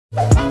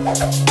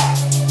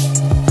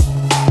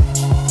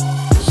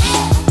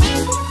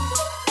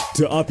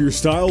To up your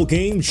style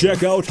game,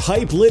 check out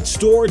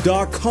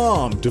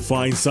HypeLitStore.com to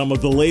find some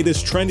of the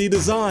latest trendy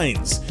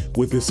designs,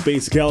 with the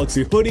Space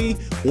Galaxy hoodie,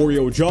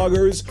 Oreo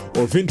joggers,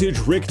 or vintage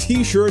Rick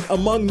t-shirt,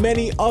 among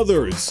many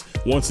others.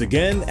 Once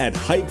again, at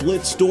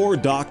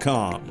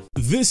HypeLitStore.com.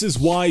 This is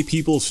why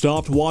people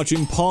stopped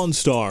watching Pawn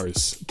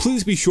Stars.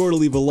 Please be sure to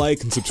leave a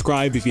like and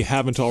subscribe if you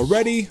haven't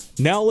already.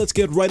 Now let's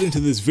get right into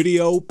this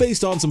video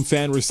based on some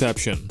fan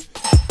reception.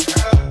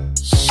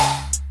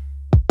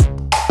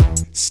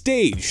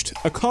 Staged.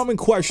 A common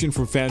question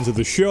from fans of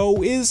the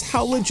show is,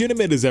 how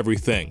legitimate is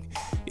everything?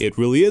 It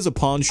really is a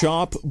pawn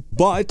shop,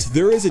 but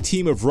there is a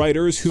team of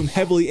writers whom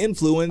heavily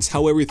influence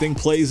how everything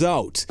plays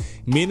out,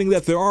 meaning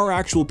that there are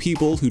actual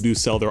people who do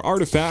sell their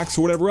artifacts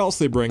or whatever else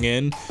they bring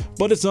in,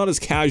 but it's not as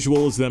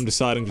casual as them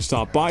deciding to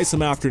stop by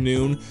some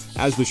afternoon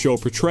as the show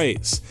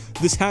portrays.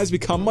 This has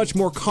become much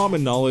more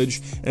common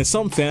knowledge, and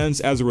some fans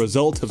as a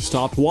result have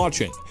stopped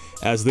watching,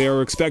 as they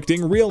are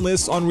expecting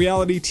realness on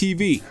reality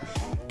TV,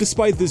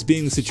 despite this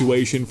being the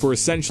situation for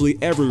essentially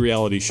every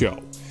reality show.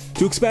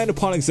 To expand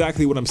upon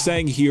exactly what I'm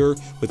saying here,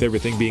 with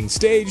everything being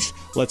staged,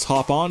 let's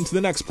hop on to the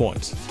next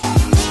point.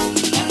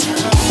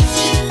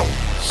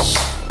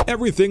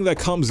 Everything that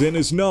comes in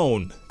is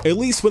known, at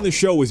least when the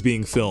show is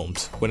being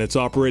filmed. When it's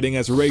operating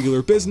as a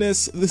regular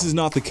business, this is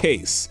not the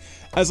case.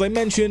 As I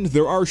mentioned,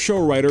 there are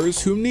show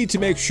writers who need to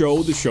make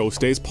sure the show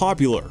stays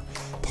popular.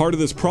 Part of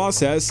this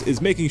process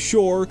is making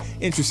sure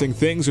interesting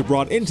things are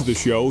brought into the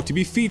show to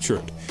be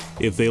featured.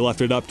 If they left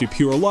it up to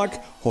pure luck,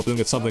 hoping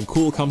that something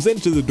cool comes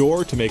into the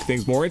door to make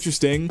things more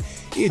interesting,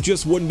 it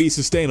just wouldn't be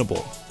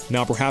sustainable.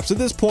 Now perhaps at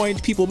this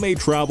point, people may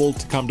travel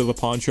to come to the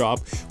pawn shop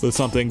with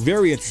something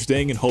very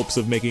interesting in hopes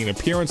of making an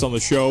appearance on the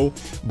show,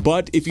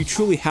 but if you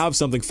truly have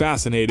something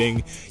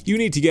fascinating, you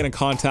need to get in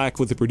contact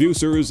with the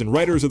producers and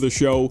writers of the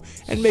show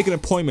and make an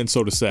appointment,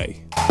 so to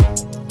say.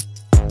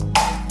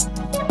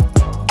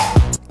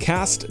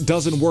 Cast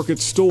doesn't work at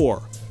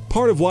store.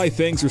 Part of why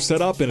things are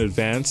set up in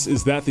advance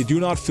is that they do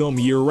not film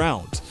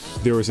year-round.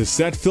 There is a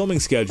set filming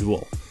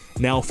schedule.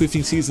 Now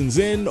 15 seasons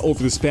in,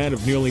 over the span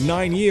of nearly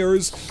 9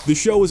 years, the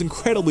show is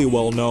incredibly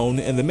well known,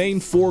 and the main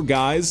 4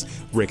 guys,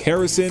 Rick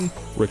Harrison,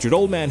 Richard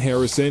Oldman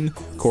Harrison,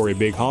 Corey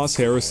Big Hoss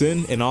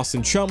Harrison, and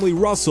Austin Chumley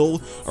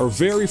Russell, are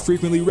very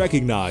frequently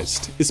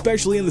recognized,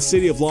 especially in the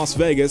city of Las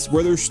Vegas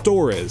where their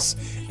store is,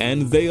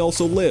 and they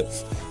also live.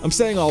 I'm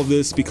saying all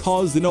this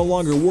because they no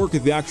longer work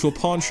at the actual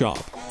pawn shop.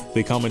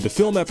 They come in to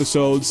film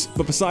episodes,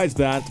 but besides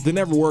that, they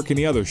never work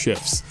any other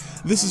shifts.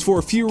 This is for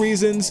a few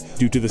reasons.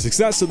 Due to the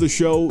success of the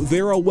show,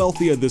 they are all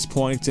wealthy at this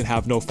point and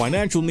have no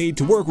financial need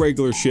to work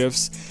regular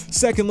shifts.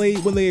 Secondly,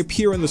 when they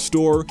appear in the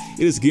store,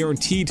 it is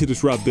guaranteed to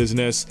disrupt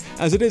business,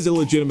 as it is a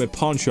legitimate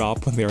pawn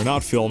shop when they are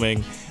not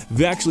filming.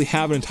 They actually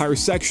have an entire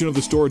section of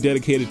the store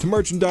dedicated to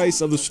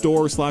merchandise of the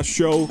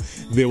store/show.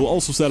 They will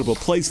also set up a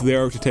place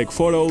there to take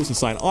photos and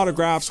sign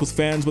autographs with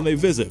fans when they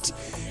visit.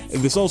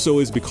 This also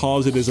is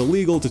because it is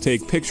illegal to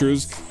take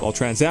pictures while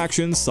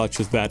transactions such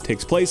as that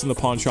takes place in the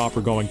pawn shop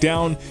are going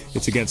down.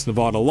 It's against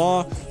Nevada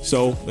law,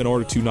 so in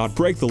order to not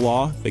break the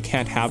law, they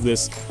can't have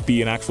this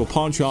be an actual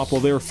pawn shop while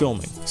they're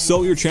filming.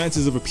 So your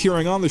chances of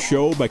appearing on the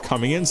show by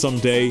coming in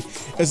someday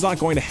is not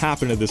going to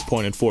happen at this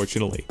point,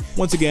 unfortunately.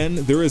 Once again,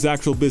 there is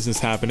actual business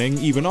happening,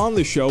 even on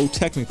the show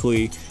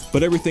technically,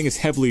 but everything is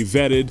heavily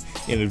vetted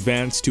in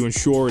advance to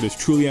ensure it is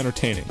truly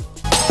entertaining.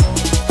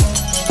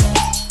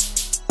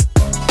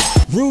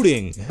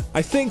 Rooting.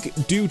 I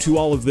think due to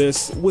all of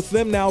this, with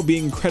them now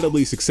being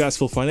incredibly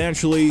successful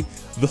financially,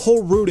 the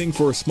whole rooting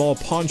for a small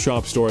pawn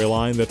shop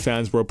storyline that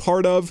fans were a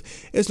part of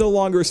is no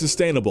longer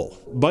sustainable.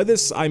 By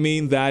this I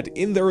mean that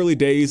in the early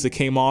days it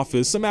came off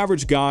as some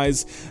average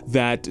guys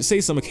that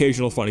say some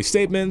occasional funny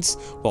statements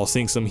while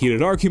seeing some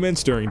heated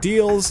arguments during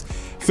deals.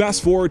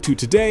 Fast forward to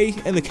today,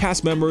 and the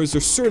cast members are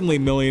certainly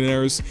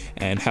millionaires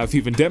and have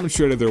even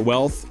demonstrated their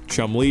wealth,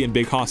 Chumley and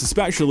Big Hoss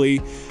especially.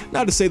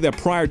 Not to say that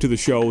prior to the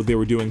show they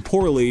were doing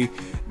poorly,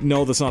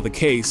 no, that's not the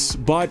case,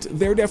 but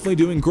they're definitely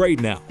doing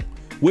great now,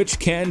 which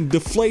can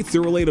deflate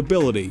their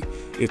relatability.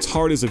 It's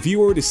hard as a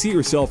viewer to see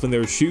yourself in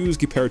their shoes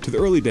compared to the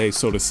early days,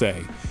 so to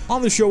say.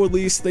 On the show at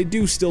least, they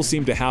do still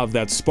seem to have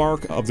that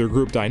spark of their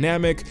group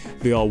dynamic.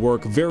 They all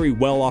work very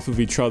well off of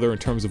each other in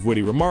terms of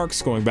witty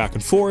remarks going back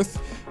and forth.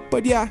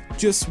 But yeah,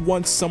 just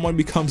once someone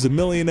becomes a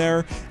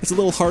millionaire, it's a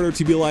little harder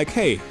to be like,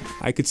 hey,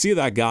 I could see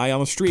that guy on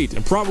the street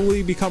and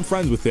probably become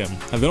friends with him.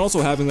 And then also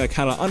having that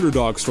kind of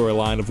underdog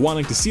storyline of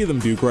wanting to see them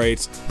do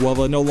great, well,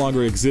 that no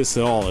longer exists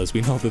at all, as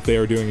we know that they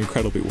are doing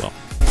incredibly well.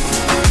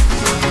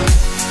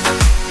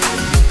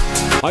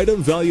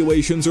 Item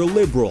valuations are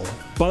liberal.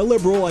 By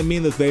liberal, I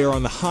mean that they are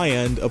on the high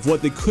end of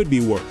what they could be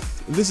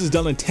worth. This is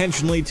done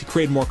intentionally to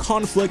create more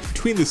conflict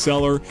between the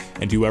seller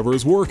and whoever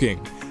is working.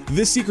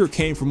 This secret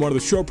came from one of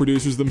the show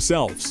producers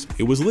themselves.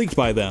 It was leaked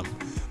by them.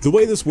 The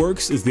way this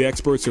works is the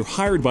experts are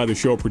hired by the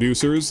show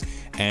producers,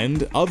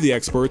 and of the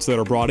experts that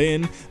are brought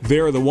in, they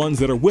are the ones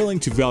that are willing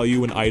to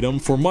value an item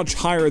for much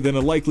higher than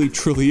it likely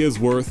truly is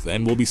worth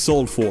and will be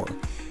sold for.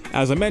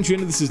 As I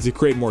mentioned, this is to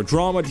create more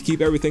drama to keep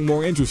everything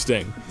more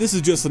interesting. This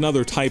is just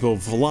another type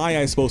of lie,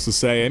 I suppose to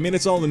say. I mean,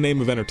 it's all in the name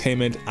of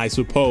entertainment, I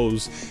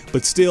suppose,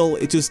 but still,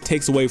 it just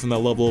takes away from that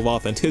level of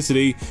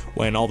authenticity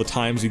when all the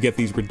times you get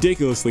these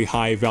ridiculously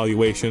high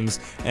valuations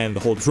and the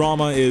whole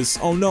drama is,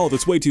 oh no,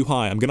 that's way too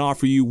high, I'm gonna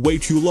offer you way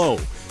too low.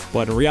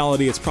 But in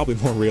reality, it's probably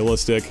more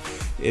realistic.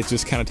 It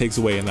just kind of takes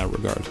away in that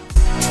regard.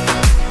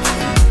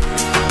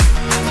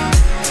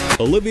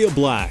 Olivia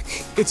Black.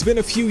 It's been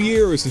a few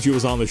years since she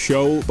was on the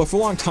show, but for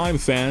longtime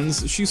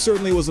fans, she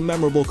certainly was a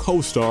memorable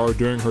co-star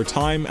during her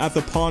time at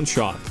the pawn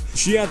shop.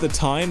 She at the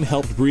time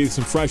helped breathe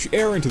some fresh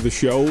air into the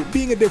show,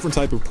 being a different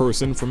type of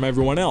person from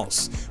everyone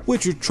else,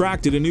 which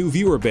attracted a new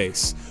viewer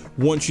base.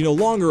 Once she no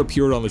longer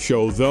appeared on the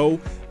show, though,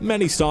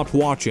 many stopped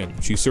watching.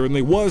 She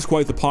certainly was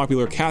quite the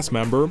popular cast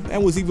member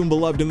and was even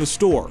beloved in the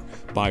store.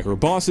 By her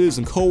bosses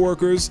and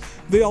co-workers,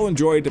 they all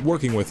enjoyed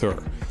working with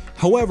her.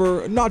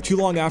 However, not too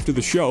long after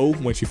the show,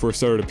 when she first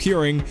started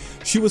appearing,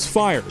 she was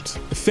fired.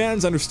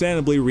 Fans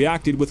understandably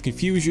reacted with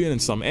confusion and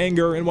some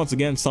anger, and once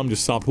again some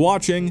just stopped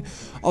watching.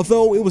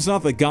 Although it was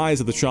not the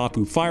guys at the shop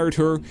who fired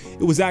her,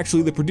 it was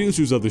actually the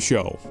producers of the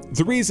show.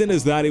 The reason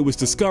is that it was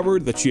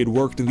discovered that she had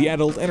worked in the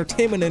adult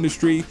entertainment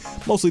industry,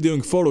 mostly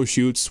doing photo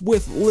shoots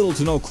with little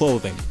to no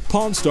clothing.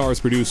 Pawn Stars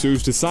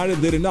producers decided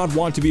they did not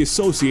want to be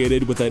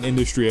associated with that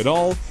industry at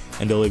all,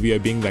 and Olivia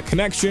being that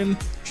connection,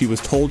 she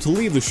was told to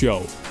leave the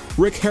show.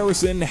 Rick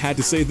Harrison had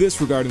to say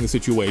this regarding the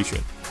situation,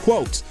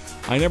 quote,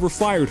 "I never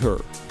fired her.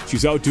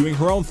 She's out doing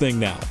her own thing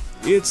now.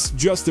 It's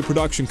just the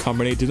production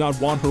company did not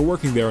want her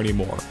working there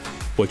anymore.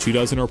 What she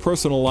does in her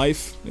personal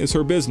life is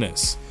her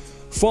business."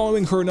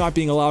 Following her not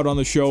being allowed on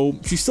the show,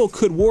 she still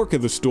could work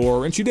at the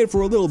store, and she did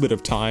for a little bit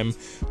of time,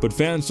 but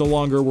fans no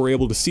longer were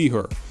able to see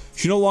her.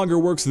 She no longer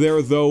works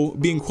there though,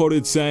 being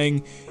quoted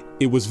saying,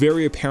 "It was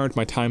very apparent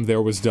my time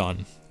there was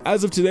done."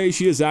 As of today,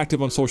 she is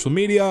active on social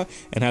media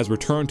and has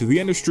returned to the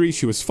industry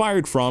she was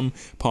fired from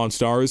Pawn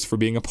Stars for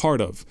being a part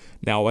of,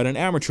 now at an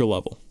amateur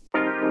level.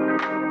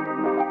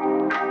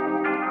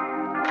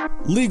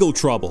 Legal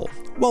trouble.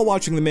 While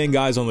watching the main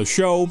guys on the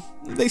show,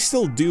 they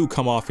still do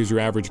come off as your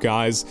average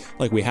guys,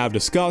 like we have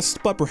discussed,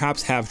 but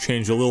perhaps have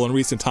changed a little in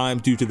recent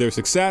times due to their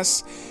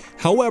success.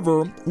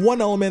 However,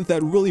 one element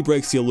that really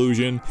breaks the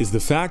illusion is the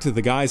fact that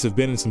the guys have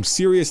been in some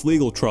serious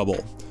legal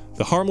trouble.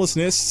 The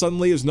harmlessness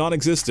suddenly is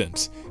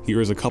non-existent.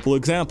 Here's a couple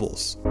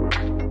examples.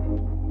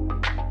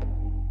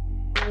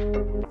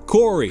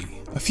 Corey.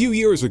 A few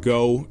years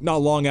ago,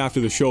 not long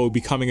after the show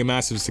becoming a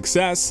massive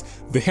success,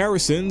 the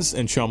Harrisons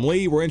and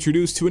Chumlee were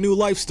introduced to a new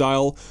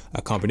lifestyle,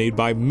 accompanied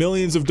by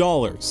millions of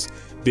dollars.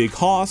 Big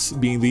Hoss,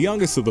 being the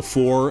youngest of the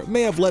four,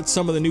 may have let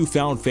some of the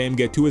newfound fame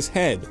get to his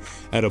head.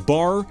 At a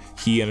bar,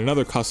 he and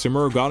another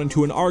customer got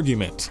into an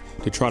argument.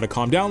 To try to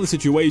calm down the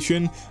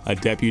situation, a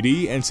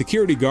deputy and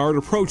security guard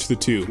approached the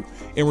two.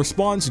 In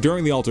response,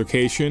 during the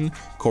altercation,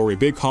 Corey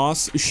Big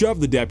Hoss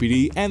shoved the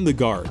deputy and the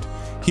guard.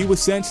 He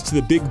was sent to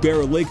the Big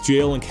Bear Lake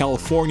Jail in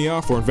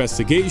California for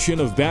investigation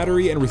of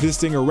battery and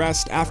resisting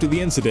arrest after the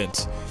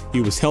incident.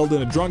 He was held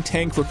in a drunk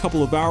tank for a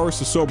couple of hours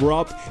to sober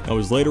up and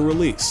was later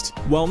released.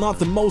 While not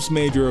the most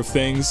major of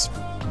things,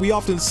 we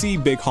often see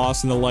Big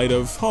Hoss in the light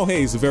of, oh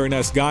hey, he's a very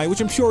nice guy,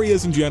 which I'm sure he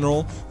is in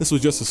general. This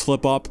was just a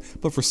slip up,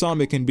 but for some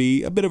it can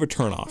be a bit of a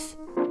turnoff.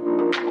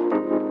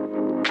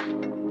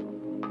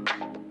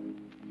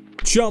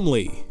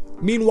 Chumlee.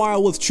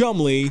 Meanwhile, with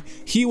Chumlee,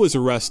 he was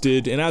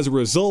arrested and as a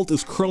result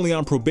is currently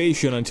on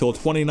probation until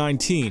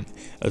 2019.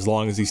 As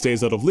long as he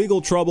stays out of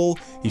legal trouble,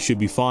 he should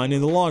be fine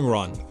in the long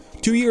run.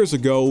 2 years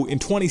ago, in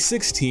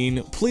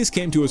 2016, police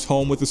came to his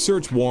home with a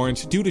search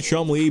warrant due to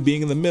Chumlee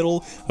being in the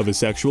middle of a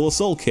sexual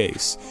assault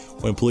case.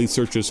 When police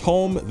searched his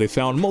home, they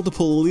found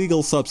multiple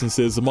illegal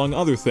substances among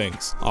other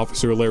things.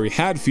 Officer Larry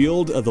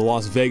Hadfield of the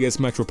Las Vegas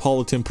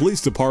Metropolitan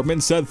Police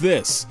Department said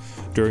this: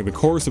 "During the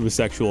course of a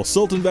sexual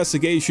assault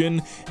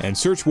investigation and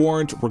search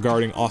warrant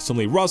regarding Austin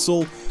Lee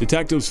Russell,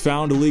 detectives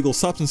found illegal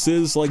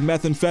substances like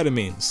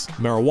methamphetamines,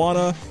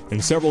 marijuana,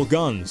 and several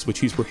guns, which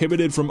he's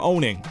prohibited from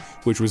owning,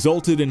 which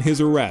resulted in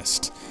his arrest."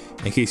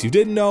 In case you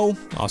didn't know,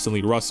 Austin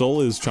Lee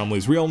Russell is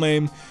Chumlee's real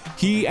name.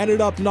 He ended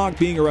up not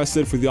being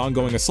arrested for the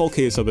ongoing assault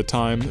case at the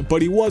time,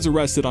 but he was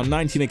arrested on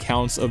 19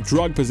 accounts of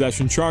drug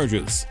possession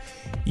charges.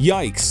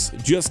 Yikes,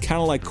 just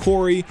kinda like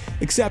Corey,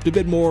 except a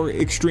bit more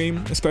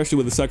extreme, especially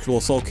with the sexual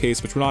assault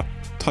case, which we're not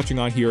touching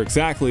on here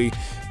exactly,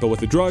 but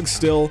with the drugs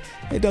still,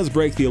 it does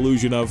break the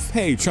illusion of,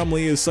 hey,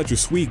 Chumlee is such a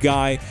sweet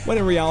guy, when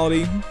in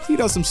reality, he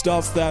does some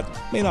stuff that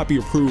may not be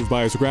approved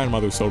by his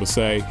grandmother, so to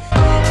say.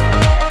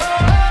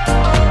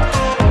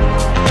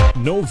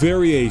 No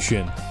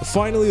variation.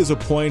 Finally is a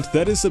point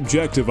that is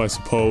subjective, I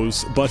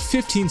suppose, but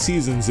 15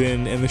 seasons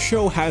in and the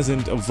show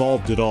hasn't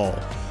evolved at all.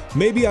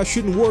 Maybe I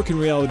shouldn't work in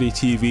reality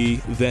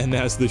TV, then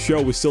as the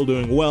show is still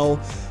doing well,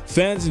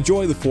 fans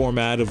enjoy the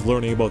format of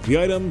learning about the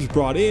items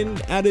brought in,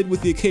 added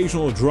with the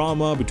occasional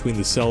drama between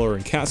the seller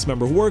and cast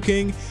member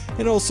working,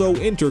 and also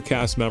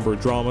inter-cast member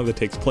drama that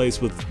takes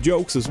place with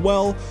jokes as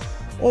well.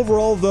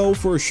 Overall though,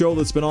 for a show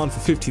that's been on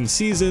for 15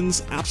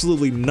 seasons,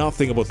 absolutely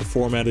nothing about the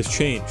format has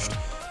changed.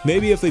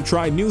 Maybe if they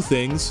tried new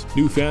things,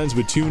 new fans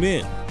would tune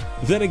in.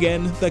 Then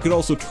again, that could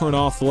also turn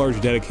off the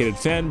large dedicated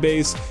fan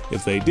base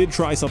if they did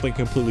try something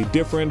completely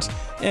different,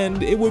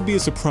 and it would be a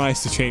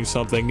surprise to change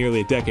something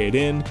nearly a decade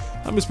in.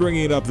 I'm just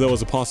bringing it up though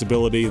as a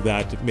possibility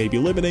that may be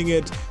limiting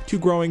it to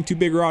growing to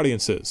bigger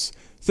audiences.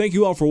 Thank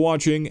you all for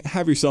watching,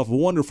 have yourself a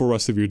wonderful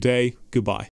rest of your day, goodbye.